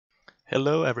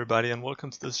Hello everybody and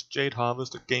welcome to this Jade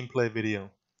Harvester gameplay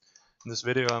video. In this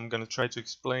video I'm going to try to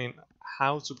explain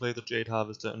how to play the Jade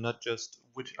Harvester and not just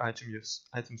which items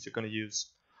you're going to use.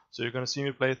 So you're going to see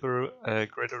me play through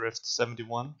Jade'r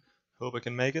 71, hope I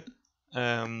can make it.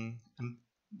 And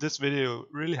this video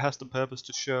really has the purpose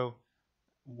to show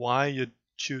why you're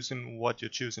choosing what you're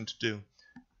choosing to do.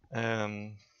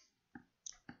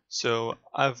 So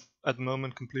I've at the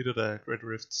moment completed a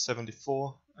Jade'r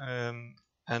 74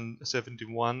 and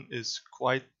 71 is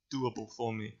quite doable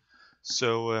for me.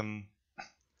 So in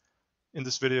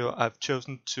this video I've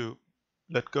chosen to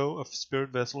let go of Spirit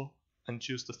Vessel and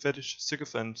choose the Fetish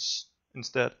Sycophants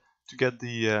instead to get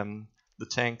the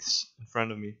tanks in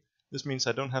front of me. This means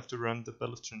I don't have to run the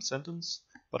Bell of Transcendence,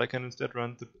 but I can instead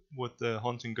run with the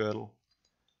Haunting Girdle.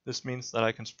 This means that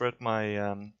I can spread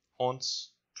my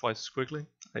haunts twice as quickly.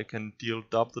 I can deal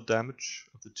double the damage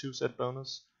of the 2 set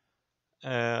bonus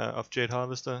of Jade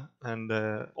Harvester, and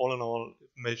all in all it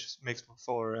makes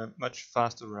for a much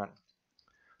faster run.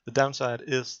 The downside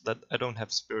is that I don't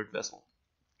have Spirit Vessel.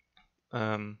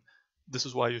 This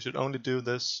is why you should only do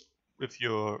this if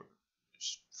you're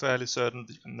fairly certain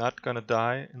that you're not gonna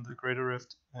die in the Greater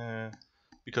Rift,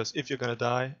 because if you're gonna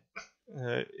die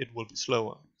it will be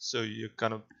slower, so you're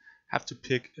gonna have to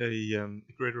pick a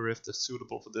Greater Rift that's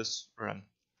suitable for this run.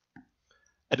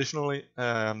 Additionally,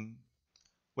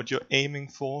 what you're aiming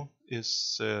for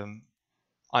is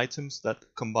items that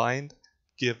combined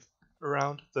give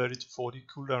around 30 to 40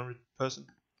 cooldown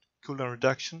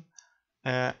reduction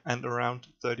and around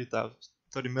 30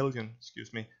 million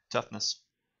toughness.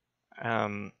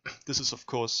 This is of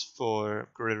course for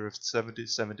Jade'r 70,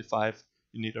 75.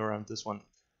 You need around this one.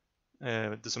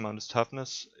 This amount is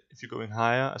toughness. If you're going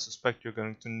higher, I suspect you're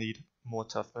going to need more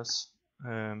toughness.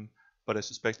 But I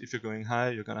suspect if you're going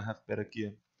higher, you're gonna have better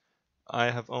gear.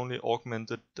 I have only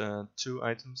augmented 2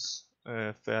 items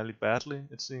fairly badly,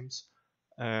 it seems,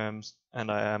 and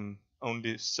I am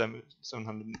only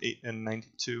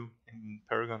 792 in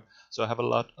Paragon, so I have a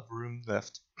lot of room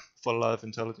left for a lot of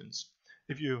intelligence.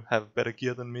 If you have better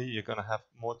gear than me, you're gonna have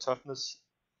more toughness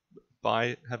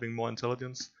by having more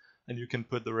intelligence, and you can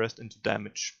put the rest into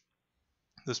damage.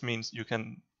 This means you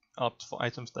can opt for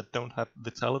items that don't have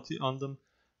vitality on them,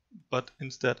 but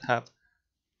instead have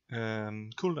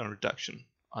cooldown reduction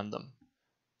on them.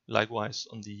 Likewise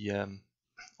on the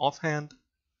offhand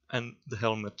and the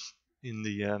helmet in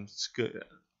the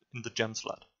gem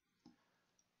slot.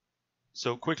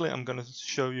 So quickly I'm going to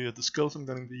show you the skills I'm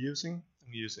going to be using.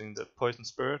 I'm using the Poison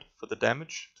Spirit for the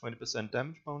damage, 20%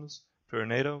 damage bonus,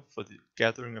 Tornado for the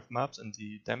gathering of mobs and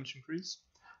the damage increase,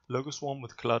 Locust Swarm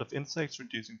with Cloud of Insects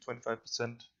reducing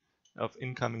 25% of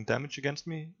incoming damage against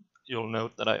me. You'll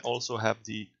note that I also have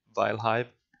the Vile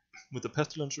Hive with the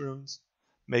Pestilence runes,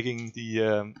 making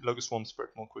the Locust Swarm spread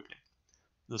more quickly.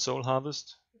 The Soul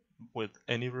Harvest with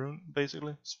any rune,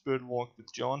 basically. Spirit Walk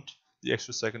with Jaunt, the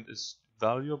extra second is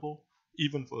valuable,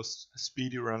 even for a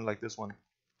speedy run like this one.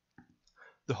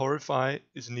 The Horrify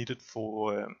is needed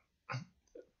for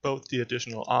both the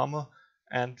additional armor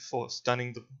and for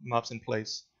stunning the mobs in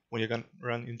place. When you're gonna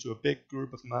run into a big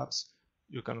group of mobs,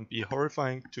 you're gonna be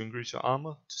Horrifying to increase your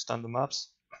armor to stun the mobs,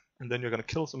 and then you're gonna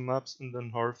kill some mobs, and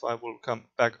then Horrify will come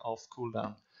back off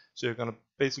cooldown. So you're gonna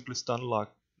basically stun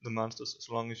lock the monsters as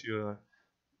long as you're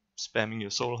spamming your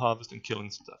Soul Harvest and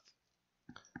killing stuff.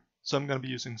 So I'm gonna be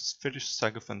using Fetish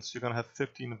Sycophants. You're gonna have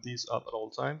 15 of these up at all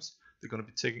times. They're gonna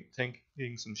be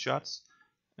taking some shots,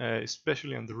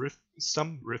 especially on the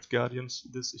some Rift Guardians.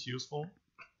 This is useful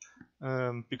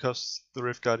because the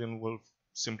Rift Guardian will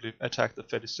simply attack the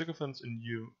Fetish Sycophants, and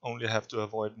you only have to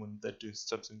avoid when they do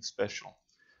something special.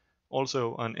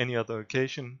 Also, on any other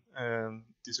occasion,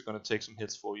 these are going to take some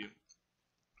hits for you.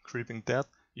 Creeping Death,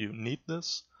 you need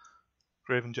this.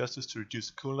 Graven Justice to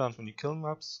reduce the cooldowns when you kill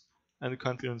mobs, and the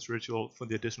Confidence Ritual for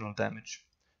the additional damage.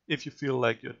 If you feel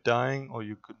like you're dying, or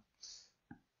you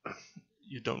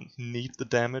don't need the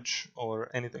damage or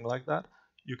anything like that,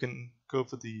 you can go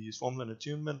for the Swarmland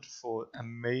Attunement for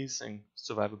amazing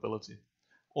survivability.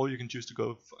 Or you can choose to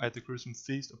go for either Gruesome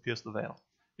Feast or Pierce the Veil.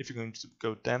 If you're going to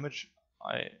go damage,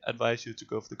 I advise you to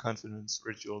go for the Confidence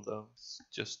Ritual though. It's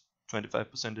just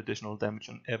 25% additional damage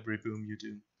on every boom you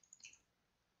do.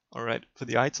 Alright, for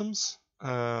the items,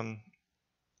 I'm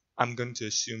going to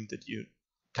assume that you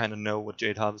kind of know what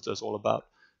Jade Harvester is all about.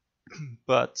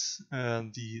 But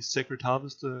the Sacred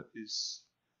Harvester is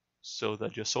so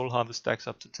that your Soul Harvest stacks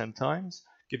up to 10 times,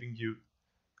 giving you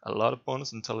a lot of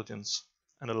bonus intelligence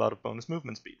and a lot of bonus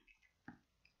movement speed.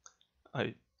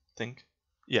 I think,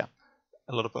 yeah.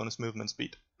 A lot of bonus movement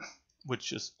speed,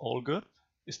 which is all good,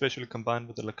 especially combined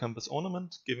with the Lacumbus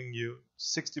Ornament, giving you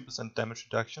 60% damage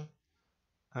reduction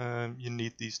you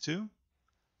need these two: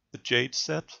 the Jade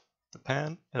set,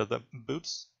 the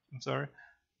boots. I'm sorry,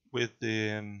 with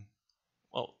the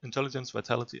well, intelligence,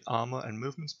 vitality, armor, and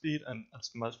movement speed, and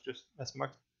as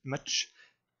much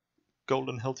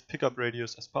golden health pickup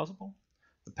radius as possible.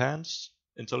 The pants,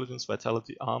 intelligence,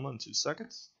 vitality, armor, and 2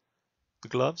 sockets. The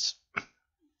gloves,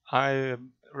 I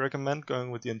recommend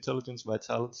going with the intelligence,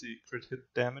 vitality, crit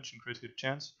hit damage, and crit hit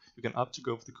chance. You can opt to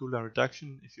go for the cooldown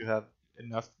reduction if you have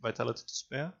enough vitality to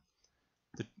spare.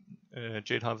 The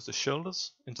Jade Harvester's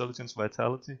shoulders, intelligence,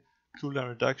 vitality, cooldown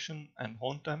reduction, and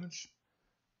horn damage.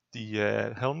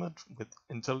 The helmet with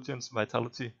intelligence,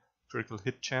 vitality, critical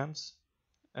hit chance,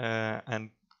 and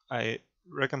I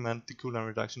recommend the cooldown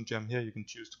reduction gem here. You can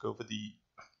choose to go for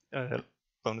the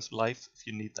bonus life if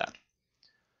you need that.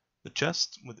 The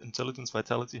chest with intelligence,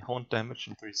 vitality, horn damage,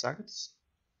 and 3 sockets.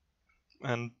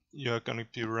 And you're going to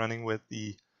be running with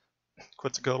the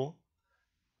quetzalcoatl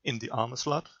in the armor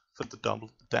slot for the double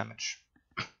damage.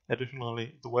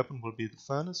 Additionally, the weapon will be the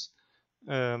furnace,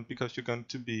 because you're going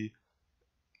to be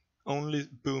only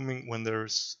booming when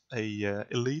there's a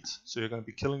elite, so you're going to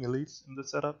be killing elites in the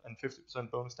setup, and 50%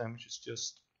 bonus damage is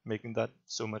just making that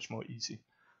so much more easy.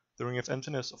 The Ring of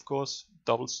Emptiness, of course,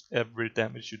 doubles every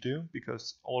damage you do,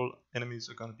 because all enemies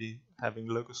are going to be having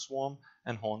Locust Swarm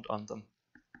and Haunt on them.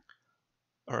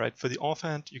 Alright, for the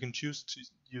offhand, you can choose to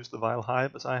use the Vile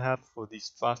Hive, as I have, for the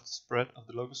fast spread of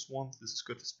the Locust Swarm. This is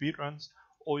good for speedruns.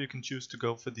 Or you can choose to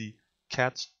go for the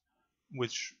Cat,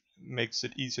 which makes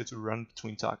it easier to run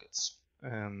between targets.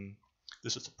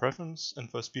 This is a preference,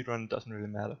 and for a speedrun it doesn't really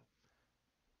matter.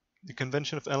 The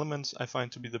Convention of Elements I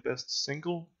find to be the best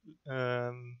single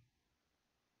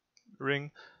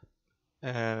ring,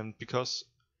 and because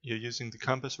you're using the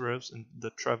Compass Rose and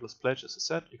the Traveler's Pledge as a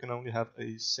set, you can only have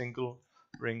a single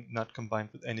ring not combined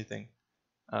with anything.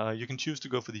 You can choose to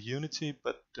go for the Unity,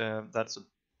 but that's a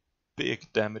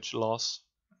big damage loss,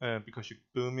 because you're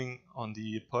booming on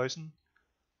the poison,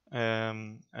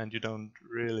 and you don't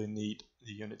really need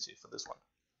the Unity for this one.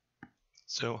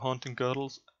 So Haunting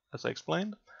Girdles, as I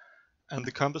explained, and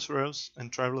the Compass Rose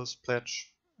and Traveler's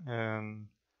Pledge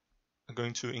are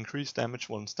going to increase damage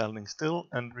while standing still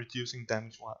and reducing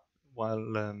damage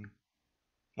while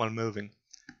moving.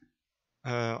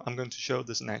 I'm going to show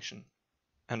this in action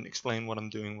and explain what I'm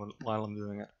doing while I'm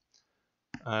doing it.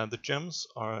 The gems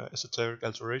are Esoteric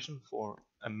Alteration for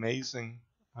amazing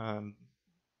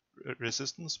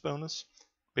resistance bonus,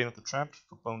 Bane of the Trapped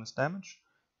for bonus damage,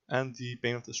 and the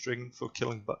Bane of the Stricken for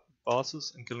killing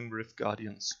bosses and killing Rift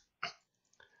Guardians.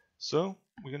 So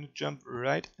we're going to jump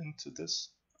right into this,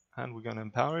 and we're going to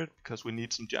empower it because we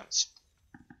need some gems.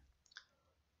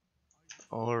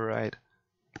 Alright.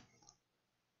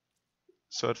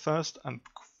 So at first I'm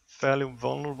fairly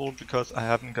vulnerable because I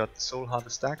haven't got the Soul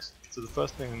Harvest stacks. So the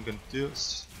first thing I'm going to do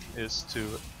is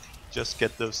to just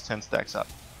get those 10 stacks up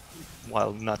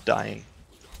while not dying.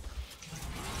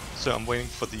 So I'm waiting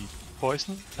for the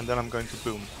poison, and then I'm going to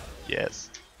boom. Yes.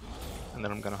 And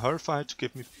then I'm gonna Horrify to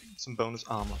give me some bonus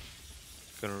armor.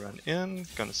 Gonna run in,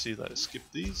 gonna see that I skip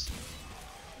these.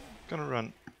 Gonna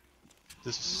run.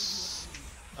 This is...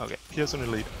 okay, here's an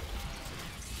elite.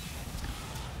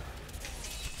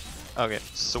 Okay,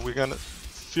 so we're gonna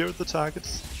fear the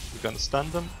targets, we're gonna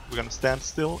stun them, we're gonna stand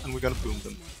still, and we're gonna boom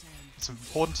them. It's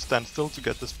important to stand still to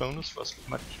get this bonus for as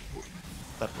much...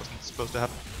 that wasn't supposed to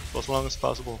happen. For as long as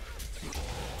possible.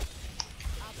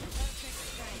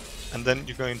 And then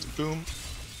you're going to boom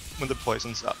when the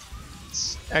poison's up.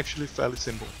 It's actually fairly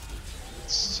simple.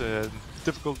 It's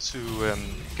difficult to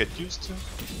get used to,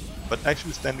 but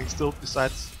actually standing still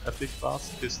besides a big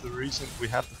boss is the reason we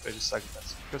have the Fatal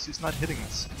Sacrifice, because he's not hitting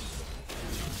us.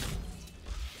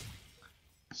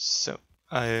 So,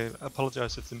 I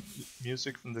apologize if the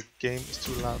music from the game is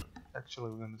too loud.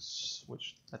 Actually, we're going to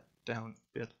switch that down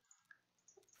a bit.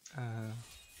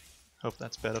 Hope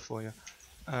that's better for you.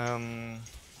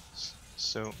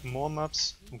 So more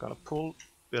mobs, I'm gonna pull a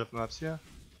bit of mobs here,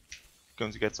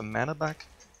 going to get some mana back,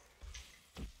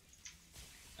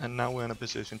 and now we're in a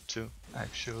position to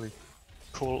actually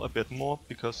pull a bit more,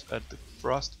 because at the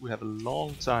frost we have a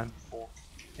long time before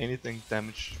anything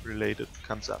damage related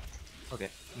comes up. Okay,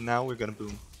 now we're gonna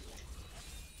boom.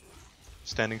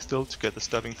 Standing still to get the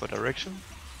stubbing for direction,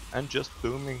 and just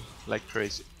booming like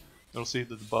crazy. You'll see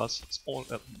that the boss,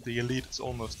 the elite is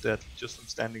almost dead just from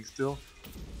standing still,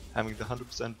 having the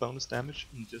 100% bonus damage,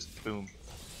 and just boom.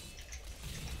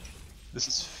 This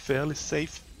is fairly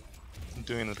safe. I'm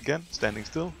doing it again, standing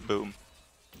still, boom.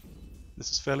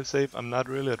 This is fairly safe. I'm not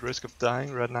really at risk of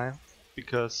dying right now,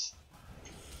 because,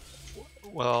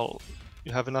 well,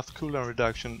 you have enough cooldown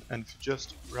reduction, and if you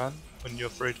just run when you're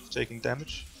afraid of taking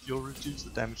damage, you'll reduce the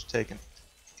damage taken.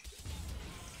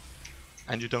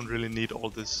 And you don't really need all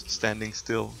this standing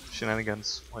still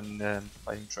shenanigans when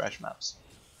fighting trash maps.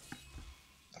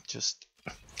 Just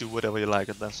do whatever you like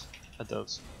at those.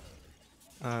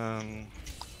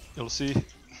 You'll see,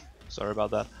 sorry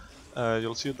about that,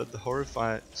 you'll see that the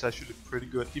Horrify is actually pretty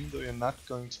good, even though you're not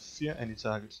going to fear any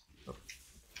targets. So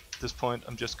at this point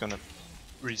I'm just gonna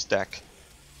restack.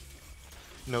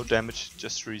 No damage,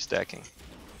 just restacking.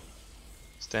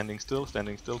 Standing still,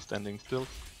 standing still, standing still.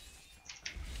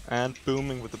 And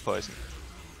booming with the poison.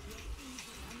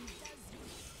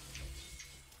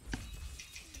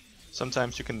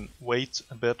 Sometimes you can wait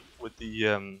a bit with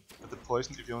the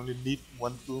poison. If you only need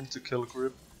one boom to kill a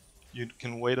group, you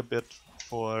can wait a bit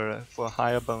for a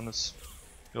higher bonus.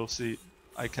 You'll see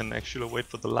I can actually wait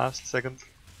for the last second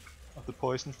of the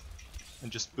poison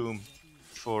and just boom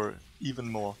for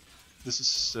even more. This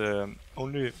is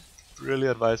only really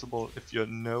advisable if you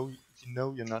know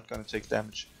you're not going to take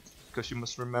damage, because you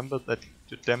must remember that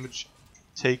the damage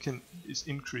taken is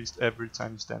increased every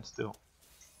time you stand still.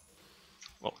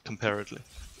 Well, comparatively.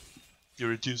 You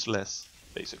reduce less,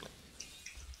 basically.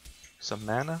 Some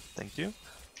mana, thank you.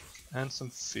 And some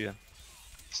fear.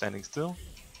 Standing still.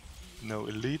 No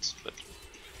elites, but,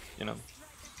 you know,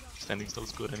 standing still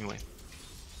is good anyway.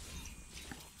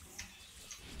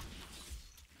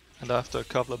 And after a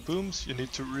couple of booms, you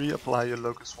need to reapply your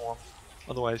Locust Swarm.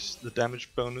 Otherwise, the damage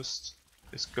bonus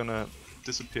is gonna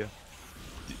disappear.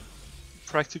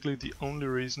 Practically the only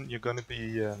reason you're gonna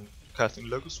be casting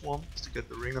Locust Swarm is to get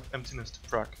the Ring of Emptiness to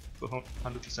proc for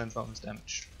 100% bonus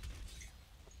damage.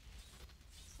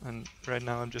 And right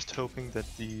now I'm just hoping that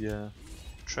the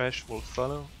trash will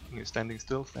follow. Okay, standing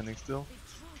still, standing still,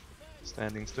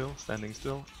 standing still, standing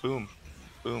still, boom,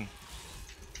 boom.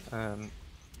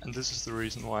 And this is the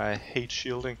reason why I hate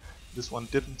shielding. This one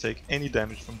didn't take any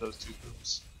damage from those two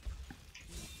booms.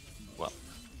 Well,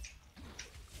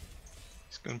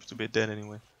 he's going to be dead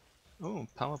anyway. Oh,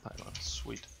 power pylon,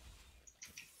 sweet.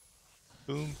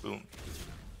 Boom, boom.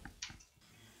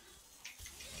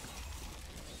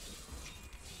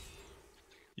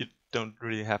 You don't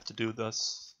really have to do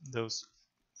those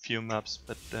few maps,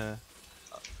 but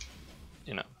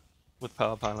you know, with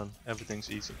power pylon, everything's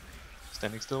easy.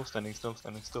 Standing still, standing still,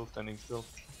 standing still, standing still,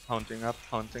 haunting up,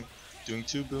 haunting, doing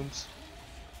two booms,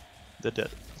 they're dead.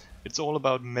 It's all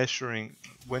about measuring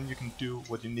when you can do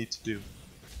what you need to do.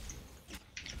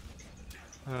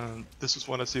 This is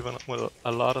what I see when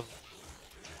a lot of,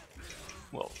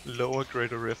 well, lower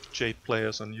Greater Rift Jade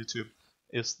players on YouTube,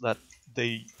 is that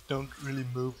they don't really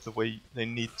move the way they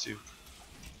need to.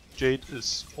 Jade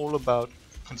is all about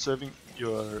conserving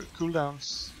your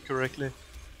cooldowns correctly,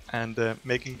 and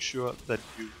making sure that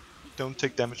you don't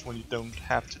take damage when you don't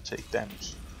have to take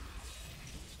damage.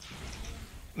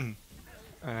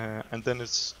 And then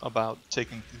it's about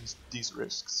taking these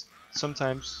risks.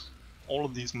 Sometimes all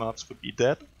of these mobs could be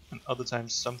dead, and other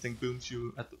times something booms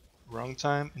you at the wrong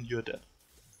time and you're dead.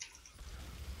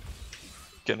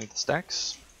 Getting the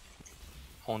stacks,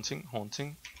 haunting,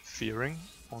 haunting, fearing,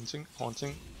 haunting,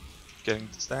 haunting, getting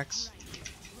the stacks,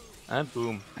 and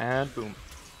boom, and boom.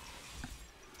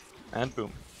 And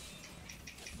boom.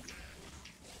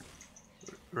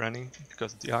 Running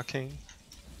because of the arcane.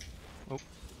 Oh,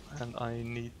 and I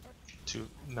need to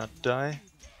not die.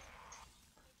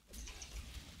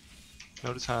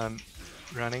 Notice how I'm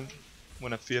running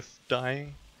when I fear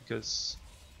dying, because,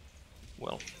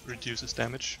 well, reduces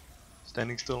damage.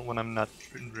 Standing still when I'm not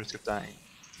in risk of dying.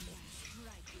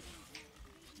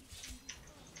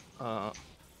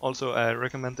 Also, I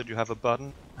recommend that you have a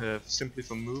button simply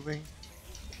for moving.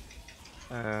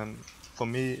 For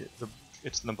me,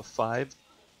 it's number 5,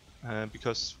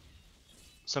 because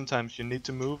sometimes you need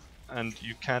to move and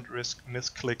you can't risk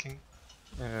misclicking,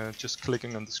 just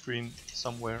clicking on the screen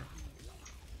somewhere,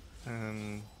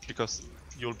 because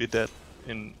you'll be dead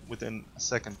within a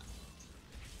second.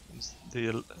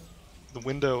 The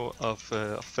window of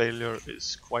failure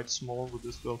is quite small with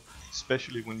this build,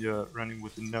 especially when you're running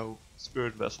with no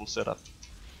Spirit Vessel setup.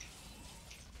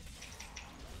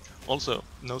 Also,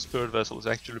 no Spirit Vessel is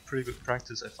actually pretty good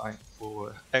practice, I find,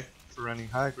 for running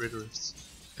higher Greater Rifts,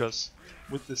 because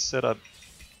with this setup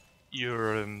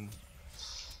you're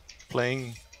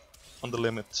playing on the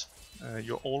limit.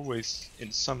 You're always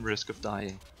in some risk of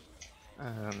dying,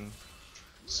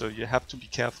 so you have to be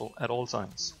careful at all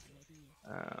times.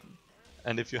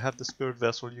 And if you have the Spirit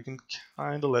Vessel, you can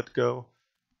kinda let go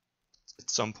at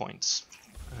some points.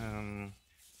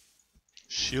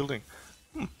 Shielding.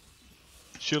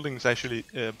 Shielding is actually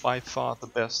by far the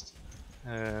best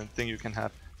thing you can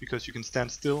have, because you can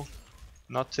stand still,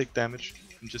 not take damage,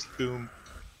 and just boom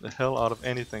the hell out of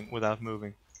anything without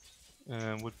moving.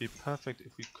 Would be perfect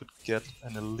if we could get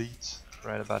an elite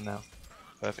right about now.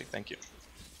 Perfect, thank you.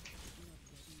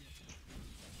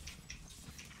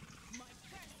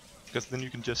 Because then you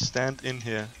can just stand in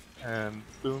here and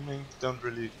booming, don't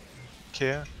really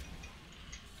care.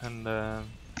 And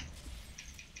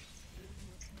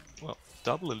well,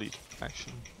 double elite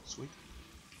action, sweet.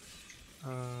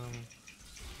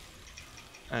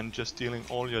 And just dealing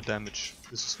all your damage.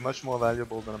 This is much more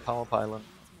valuable than a power pylon,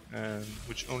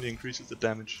 which only increases the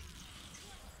damage,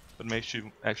 but makes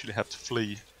you actually have to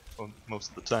flee for most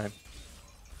of the time.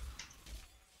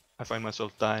 I find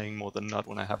myself dying more than not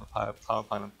when I have a power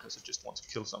pylon because I just want to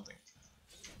kill something.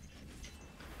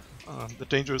 The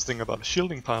dangerous thing about a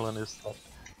shielding pylon is that,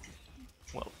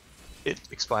 well, it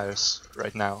expires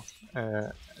right now,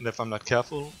 and if I'm not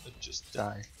careful, it just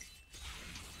die.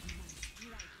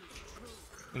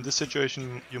 In this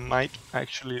situation, you might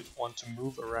actually want to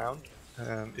move around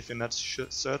if you're not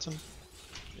certain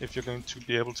if you're going to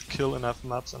be able to kill enough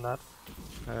mobs or not.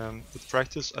 With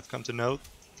practice, I've come to know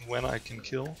when I can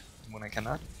kill and when I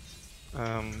cannot.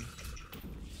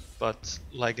 But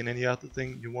like in any other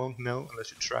thing, you won't know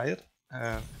unless you try it.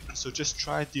 So just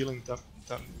try dealing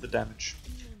the damage.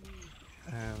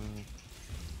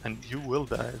 And you will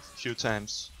die a few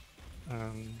times.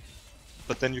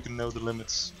 But then you can know the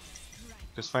limits.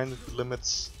 Because finding the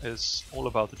limits is all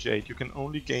about the Jade. You can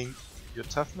only gain your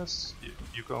toughness,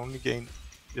 you can only gain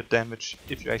your damage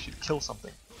if you actually kill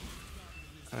something.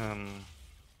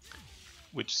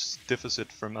 Which differs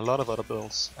it from a lot of other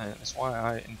builds, and that's why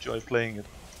I enjoy playing it.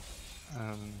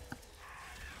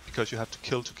 Because you have to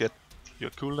kill to get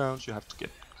your cooldowns, you have to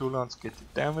get cooldowns to get your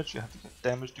damage, you have to get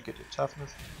damage to get your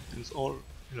toughness, and it's all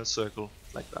in a circle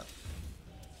like that.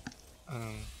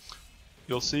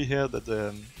 You'll see here that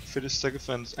the Fetish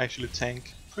Sycophants actually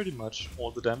tank pretty much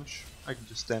all the damage. I can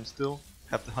just stand still,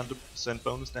 have the 100%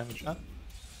 bonus damage up,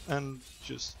 and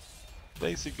just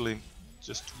basically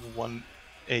just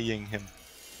 1-Aing him.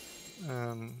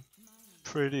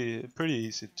 Pretty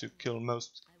easy to kill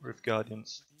most Rift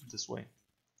Guardians this way.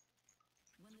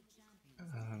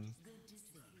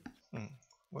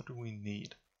 What do we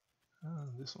need?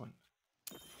 This one.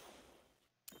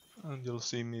 And you'll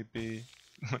see me be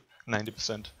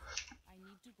 90%.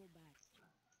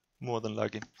 More than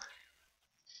lucky.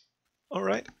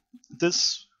 Alright,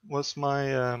 this was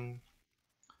my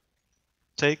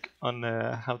take on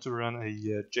how to run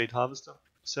a Jade Harvester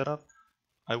setup.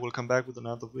 I will come back with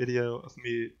another video of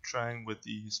me trying with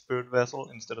the Spirit Vessel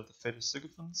instead of the Fetish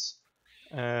Sycophants,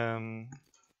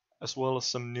 as well as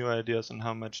some new ideas on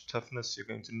how much toughness you're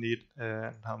going to need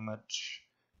and how much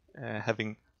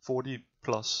having 40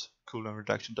 plus cooldown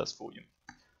reduction does for you.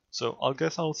 So I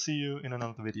guess I'll see you in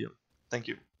another video. Thank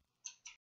you.